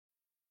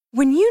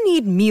When you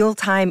need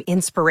mealtime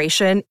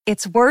inspiration,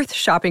 it's worth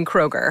shopping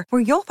Kroger,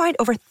 where you'll find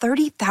over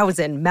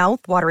 30,000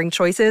 mouth-watering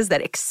choices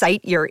that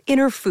excite your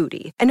inner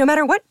foodie. And no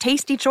matter what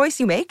tasty choice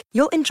you make,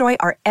 you'll enjoy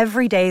our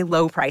everyday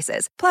low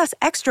prices, plus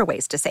extra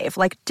ways to save,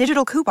 like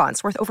digital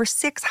coupons worth over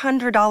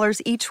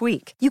 $600 each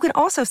week. You can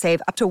also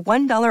save up to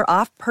 $1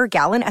 off per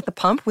gallon at the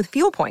pump with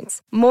fuel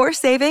points. More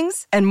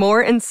savings and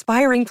more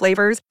inspiring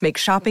flavors make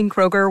shopping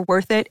Kroger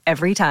worth it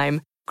every time.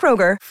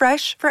 Kroger,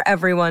 fresh for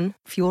everyone.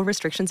 Fuel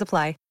restrictions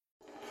apply.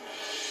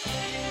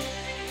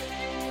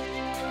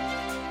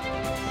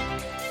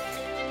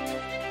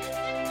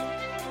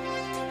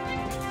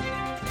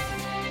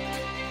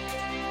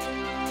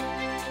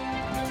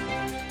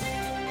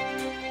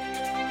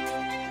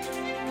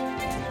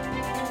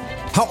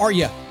 How are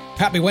you?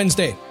 Happy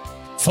Wednesday.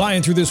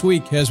 Flying through this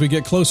week as we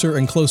get closer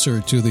and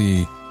closer to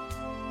the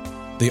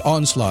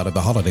onslaught of the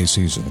holiday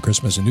season,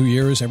 Christmas and New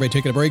Year's. Everybody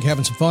taking a break,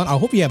 having some fun. I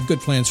hope you have good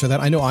plans for that.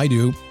 I know I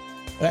do.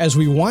 As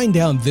we wind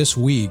down this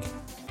week,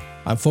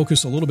 I'm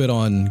focused a little bit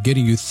on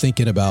getting you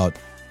thinking about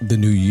the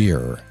new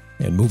year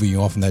and moving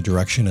you off in that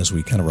direction as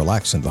we kind of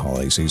relax into the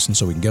holiday season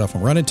so we can get off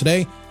and running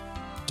today.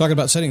 Talking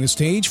about setting the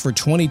stage for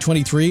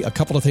 2023, a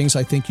couple of things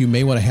I think you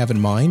may want to have in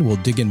mind. We'll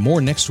dig in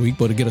more next week,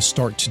 but to get a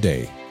start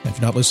today. If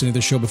you're not listening to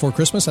this show before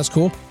Christmas, that's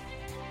cool.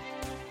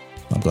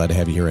 I'm glad to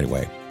have you here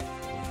anyway.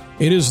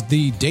 It is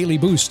the Daily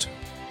Boost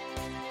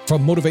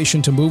from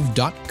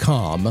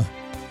motivationtomove.com,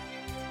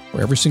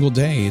 where every single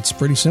day it's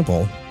pretty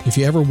simple. If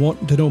you ever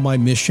want to know my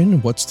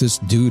mission, what's this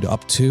dude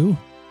up to?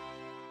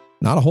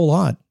 Not a whole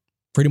lot.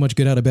 Pretty much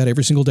get out of bed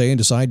every single day and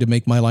decide to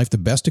make my life the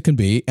best it can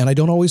be, and I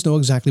don't always know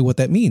exactly what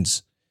that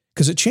means.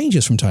 Because it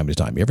changes from time to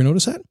time. You ever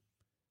notice that?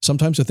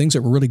 Sometimes the things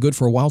that were really good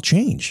for a while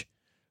change.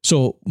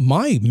 So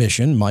my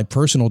mission, my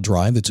personal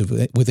drive that's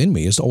within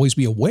me is to always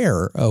be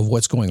aware of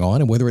what's going on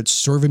and whether it's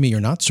serving me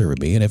or not serving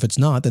me. And if it's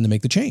not, then to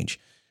make the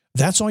change.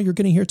 That's all you're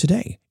getting here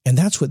today. And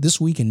that's what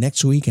this week and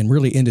next week and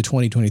really into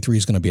 2023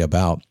 is going to be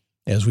about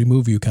as we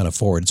move you kind of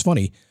forward. It's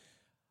funny.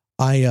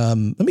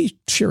 Let me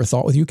share a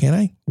thought with you. Can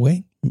I?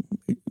 Wait,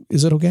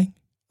 is it okay?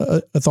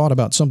 A thought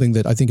about something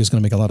that I think is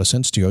going to make a lot of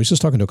sense to you. I was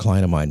just talking to a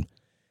client of mine.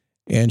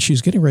 And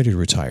she's getting ready to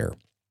retire.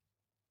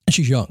 And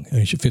she's young. I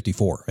mean, she's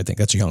 54. I think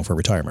that's young for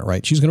retirement,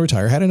 right? She's going to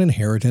retire, had an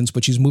inheritance,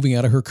 but she's moving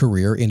out of her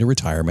career into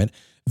retirement.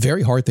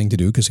 Very hard thing to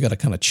do because you got to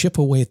kind of chip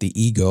away at the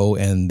ego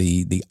and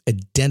the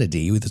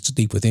identity that's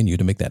deep within you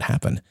to make that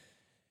happen.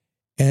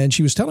 And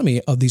she was telling me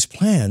of these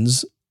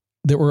plans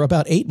that were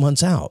about 8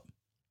 months out.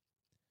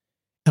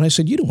 And I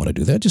said, you don't want to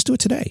do that. Just do it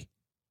today.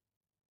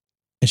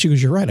 And she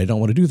goes, you're right. I don't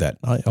want to do that.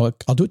 I'll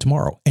do it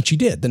tomorrow. And she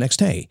did the next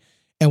day.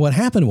 And what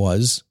happened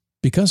was,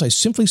 because I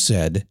simply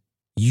said,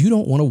 you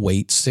don't want to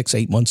wait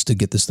 6-8 months to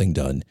get this thing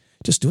done.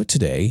 Just do it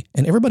today,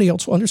 and everybody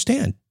else will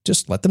understand.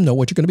 Just let them know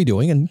what you're going to be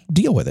doing and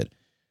deal with it.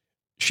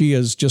 She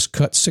has just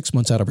cut 6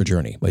 months out of her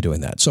journey by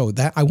doing that. So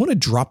that I want to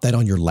drop that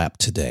on your lap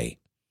today.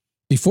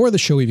 Before the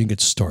show even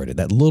gets started,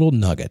 that little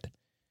nugget,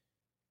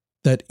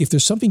 that if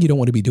there's something you don't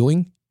want to be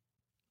doing,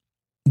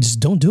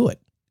 just don't do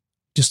it.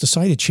 Just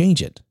decide to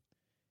change it.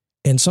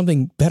 And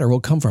something better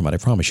will come from it. I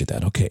promise you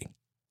that. Okay.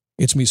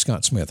 It's me,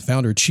 Scott Smith,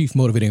 founder, chief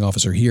motivating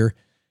officer here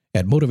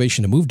at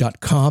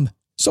motivationtomove.com.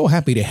 So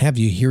happy to have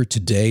you here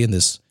today in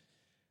this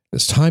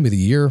time of the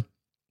year.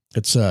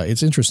 It's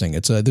interesting.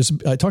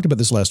 I talked about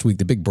this last week,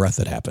 the big breath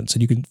that happens,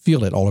 and you can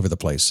feel it all over the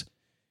place.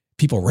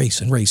 People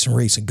race and race and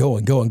race and go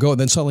and go and go, and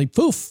then suddenly,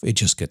 poof, it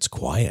just gets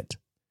quiet.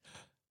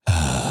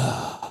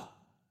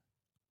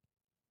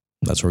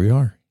 That's where we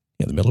are,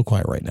 in the middle of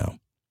quiet right now.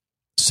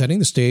 Setting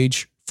the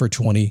stage for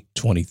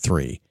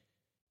 2023.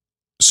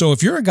 So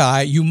if you're a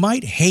guy, you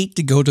might hate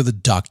to go to the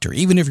doctor,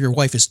 even if your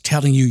wife is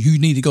telling you you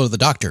need to go to the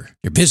doctor.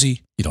 You're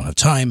busy, you don't have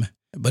time.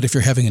 But if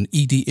you're having an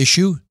ED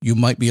issue, you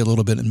might be a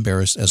little bit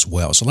embarrassed as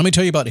well. So let me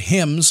tell you about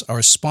HIMSS,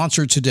 our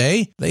sponsor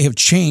today. They have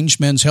changed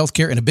men's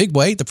healthcare in a big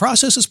way. The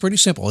process is pretty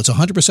simple. It's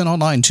 100%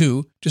 online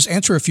too. Just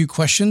answer a few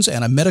questions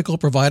and a medical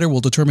provider will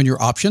determine your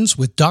options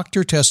with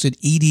doctor-tested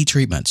ED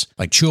treatments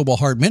like chewable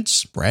hard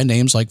mints, brand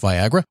names like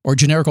Viagra, or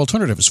generic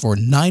alternatives for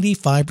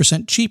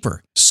 95%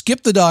 cheaper.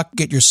 Skip the doc,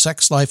 get your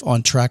sex life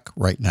on track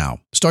right now.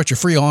 Start your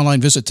free online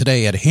visit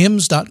today at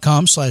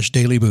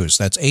hims.com/dailyboost.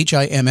 That's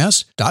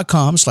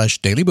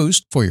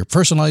HIMS.com/dailyboost for your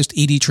personalized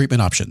ED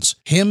treatment options.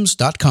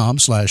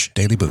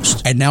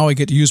 hims.com/dailyboost. And now I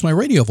get to use my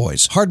radio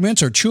voice. Hard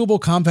mints are chewable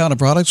compounded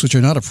products which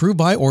are not approved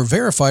by or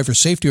verified for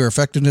safety or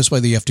effectiveness by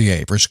the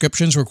FDA.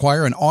 Prescriptions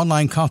require an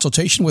online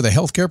consultation with a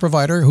healthcare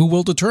provider who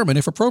will determine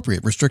if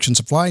appropriate. Restrictions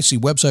apply. See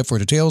website for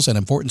details and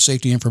important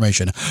safety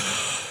information.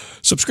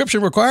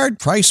 Subscription required.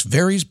 Price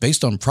varies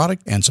based on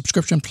product and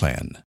subscription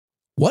plan.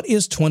 What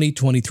is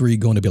 2023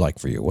 going to be like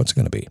for you? What's it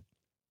going to be?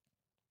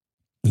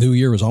 The new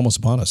year is almost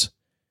upon us.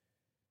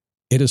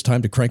 It is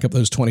time to crank up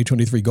those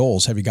 2023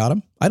 goals. Have you got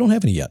them? I don't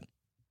have any yet.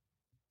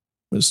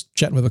 I was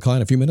chatting with a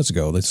client a few minutes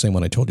ago, the same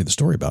one I told you the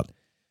story about.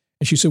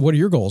 And she said, what are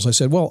your goals? I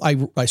said, well,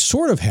 I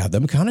sort of have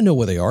them, kind of know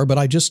where they are, but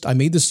I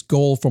made this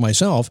goal for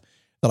myself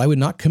that I would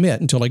not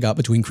commit until I got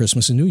between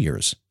Christmas and New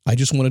Year's. I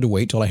just wanted to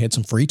wait till I had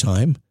some free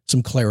time,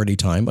 some clarity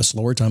time, a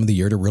slower time of the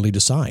year to really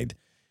decide.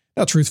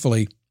 Now,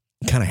 truthfully,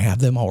 kind of have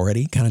them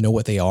already, kind of know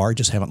what they are,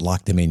 just haven't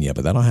locked them in yet,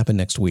 but that'll happen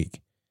next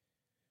week.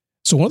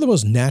 So one of the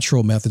most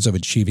natural methods of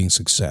achieving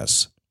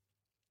success,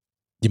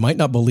 you might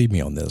not believe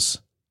me on this,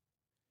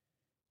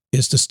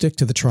 is to stick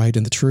to the tried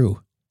and the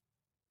true.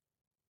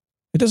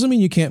 It doesn't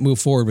mean you can't move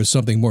forward with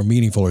something more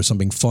meaningful or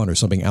something fun or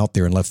something out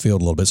there in left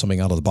field a little bit, something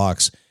out of the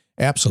box.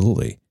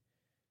 Absolutely.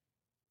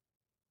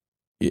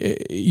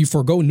 You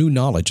forgo new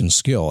knowledge and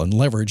skill and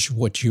leverage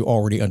what you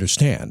already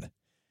understand.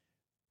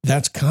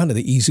 That's kind of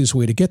the easiest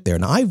way to get there.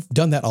 Now, I've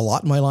done that a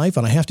lot in my life,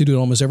 and I have to do it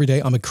almost every day.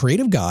 I'm a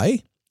creative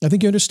guy. I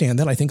think you understand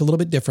that. I think a little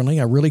bit differently.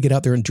 I really get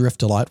out there and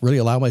drift a lot, really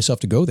allow myself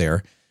to go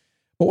there.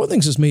 But one of the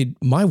things that's made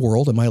my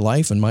world and my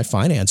life and my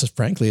finances,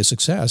 frankly, a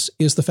success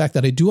is the fact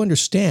that I do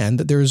understand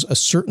that there's a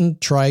certain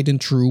tried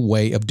and true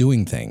way of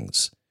doing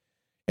things.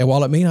 And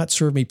while it may not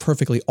serve me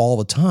perfectly all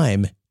the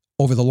time,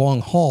 over the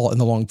long haul and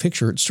the long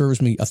picture, it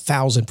serves me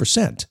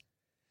 1,000%.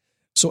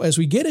 So as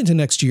we get into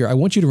next year, I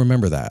want you to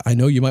remember that. I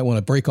know you might want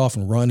to break off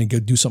and run and go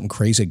do something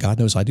crazy. God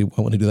knows I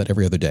want to do that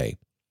every other day.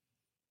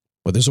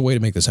 But there's a way to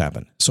make this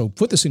happen. So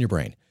put this in your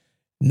brain.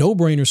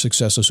 No-brainer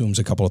success assumes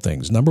a couple of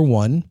things. Number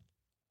one,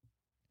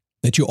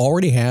 that you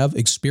already have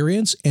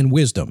experience and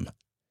wisdom.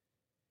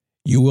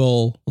 You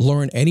will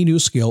learn any new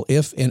skill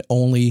if and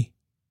only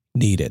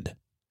needed.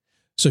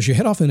 So as you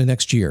head off into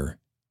next year,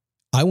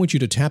 I want you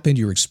to tap into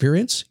your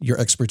experience, your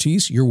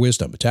expertise, your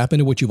wisdom. Tap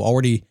into what you've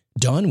already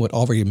done, what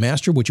already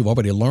mastered, what you've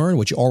already learned,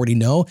 what you already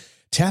know.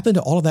 Tap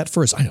into all of that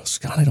first. I know,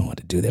 Scott, I don't want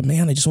to do that,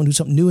 man. I just want to do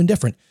something new and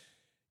different.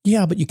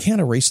 Yeah, but you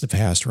can't erase the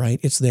past, right?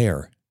 It's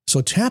there.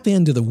 So tap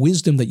into the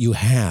wisdom that you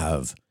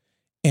have,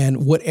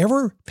 and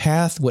whatever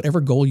path, whatever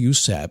goal you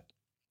set,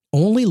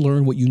 only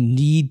learn what you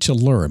need to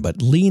learn,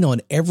 but lean on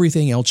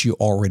everything else you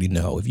already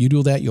know. If you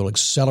do that, you'll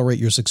accelerate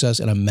your success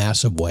in a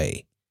massive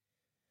way.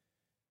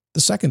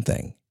 The second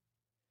thing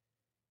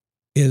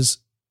is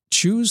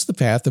choose the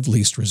path of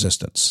least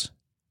resistance.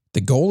 The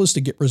goal is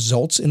to get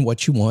results in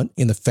what you want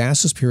in the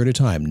fastest period of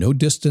time. No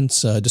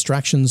distance,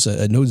 distractions,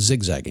 no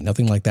zigzagging,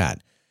 nothing like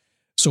that.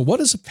 So what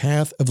does a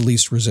path of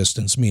least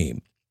resistance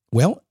mean?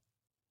 Well,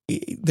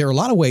 there are a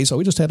lot of ways.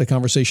 We just had a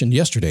conversation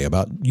yesterday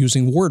about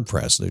using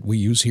WordPress that we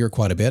use here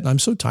quite a bit, and I'm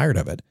so tired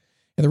of it.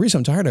 And the reason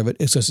I'm tired of it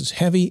is because it's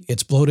heavy,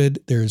 it's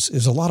bloated, there's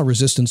a lot of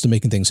resistance to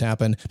making things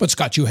happen. But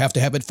Scott, you have to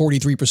have it.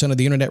 43% of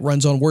the internet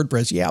runs on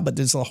WordPress. Yeah, but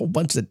there's a whole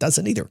bunch that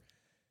doesn't either.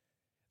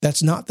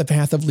 That's not the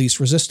path of least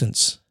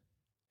resistance,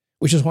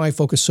 which is why I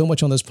focus so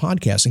much on this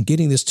podcast and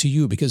getting this to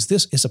you, because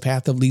this is a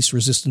path of least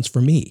resistance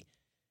for me.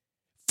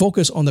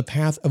 Focus on the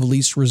path of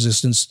least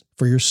resistance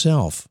for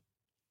yourself.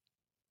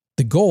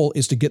 The goal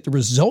is to get the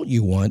result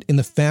you want in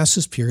the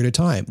fastest period of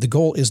time. The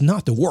goal is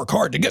not to work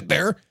hard to get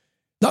there,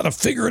 not to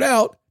figure it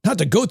out, not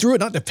to go through it,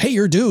 not to pay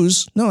your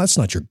dues. No, that's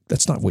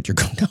not what you're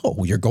going to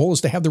know. Your goal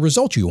is to have the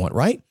result you want,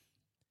 right?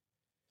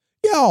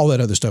 Yeah, all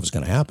that other stuff is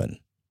going to happen.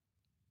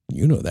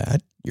 You know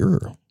that.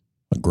 You're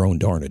a grown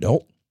darn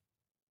adult.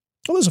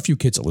 Well, there's a few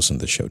kids that listen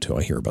to this show too.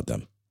 I hear about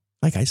them.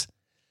 Hi, guys.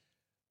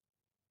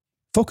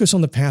 Focus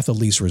on the path of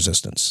least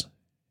resistance.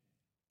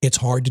 It's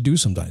hard to do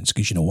sometimes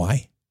because you know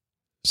why?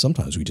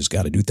 Sometimes we just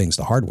got to do things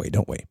the hard way,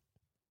 don't we?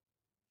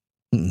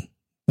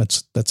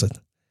 That's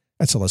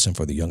a lesson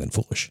for the young and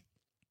foolish.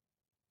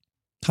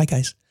 Hi,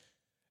 guys.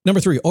 Number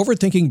 3,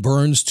 overthinking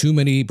burns too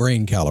many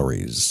brain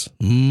calories.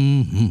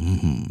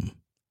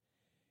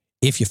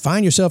 If you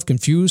find yourself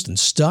confused and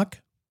stuck,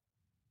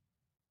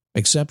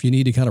 except you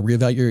need to kind of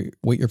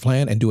reevaluate your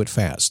plan and do it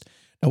fast.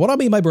 Now, what I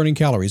mean by burning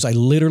calories, I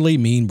literally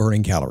mean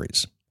burning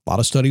calories. A lot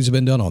of studies have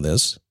been done on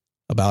this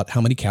about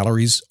how many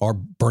calories are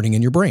burning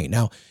in your brain.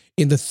 Now,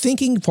 in the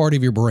thinking part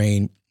of your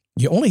brain,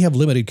 you only have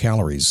limited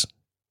calories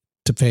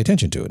to pay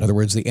attention to. In other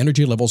words, the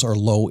energy levels are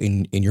low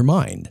in your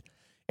mind.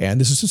 And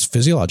this is just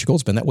physiological.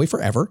 It's been that way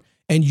forever.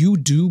 And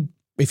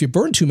if you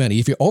burn too many,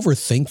 if you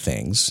overthink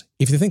things,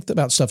 if you think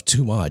about stuff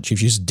too much,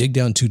 if you just dig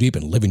down too deep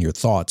and live in your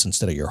thoughts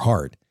instead of your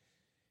heart,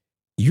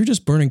 you're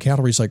just burning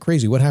calories like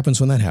crazy. What happens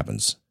when that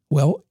happens?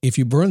 Well, if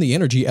you burn the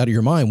energy out of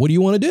your mind, what do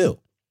you want to do?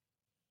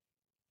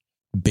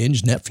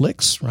 Binge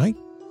Netflix, right?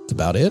 That's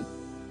about it.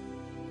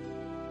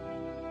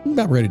 I'm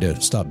about ready to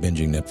stop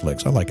binging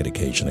Netflix. I like it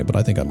occasionally, but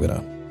I think I'm going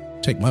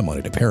to take my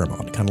money to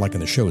Paramount, kind of like in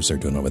the shows they're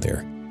doing over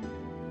there.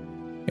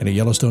 Any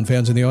Yellowstone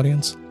fans in the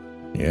audience?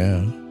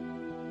 Yeah.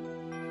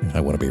 I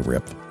want to be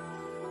Rip.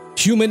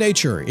 Human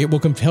nature. It will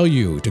compel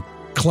you to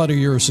clutter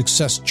your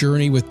success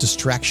journey with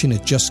distraction.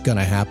 It's just going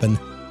to happen.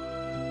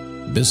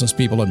 Business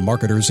people and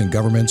marketers and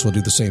governments will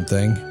do the same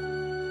thing.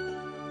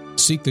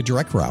 Seek the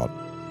direct route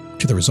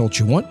to the results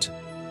you want,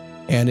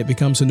 and it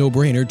becomes a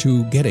no-brainer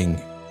to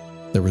getting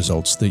the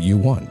results that you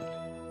want.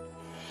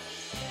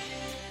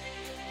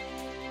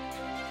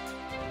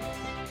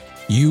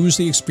 Use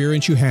the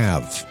experience you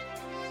have.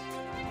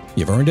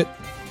 You've earned it.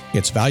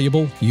 It's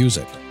valuable. Use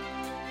it.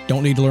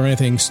 Don't need to learn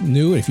anything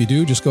new. If you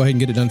do, just go ahead and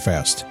get it done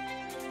fast.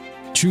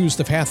 Choose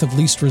the path of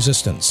least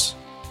resistance.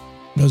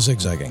 No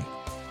zigzagging.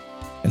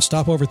 And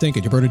stop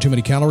overthinking. You're burning too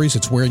many calories.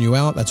 It's wearing you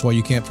out. That's why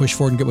you can't push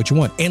forward and get what you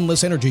want.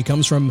 Endless energy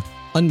comes from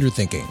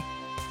underthinking.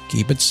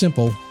 Keep it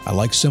simple. I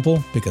like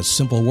simple because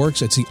simple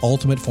works. It's the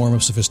ultimate form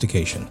of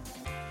sophistication.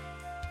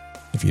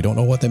 If you don't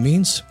know what that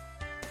means,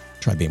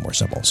 try being more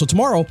simple. So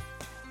tomorrow,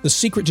 the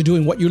secret to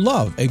doing what you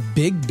love, a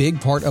big,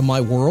 big part of my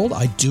world.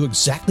 I do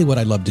exactly what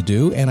I love to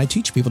do, and I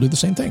teach people to do the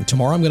same thing.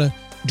 Tomorrow, I'm going to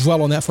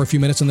dwell on that for a few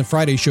minutes, and the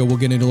Friday show, we'll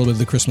get into a little bit of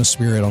the Christmas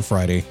spirit on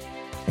Friday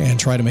and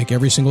try to make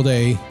every single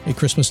day a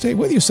Christmas day.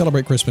 Whether you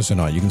celebrate Christmas or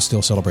not, you can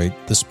still celebrate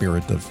the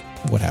spirit of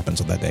what happens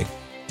on that day.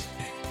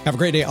 Have a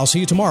great day. I'll see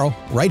you tomorrow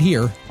right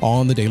here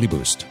on the Daily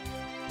Boost.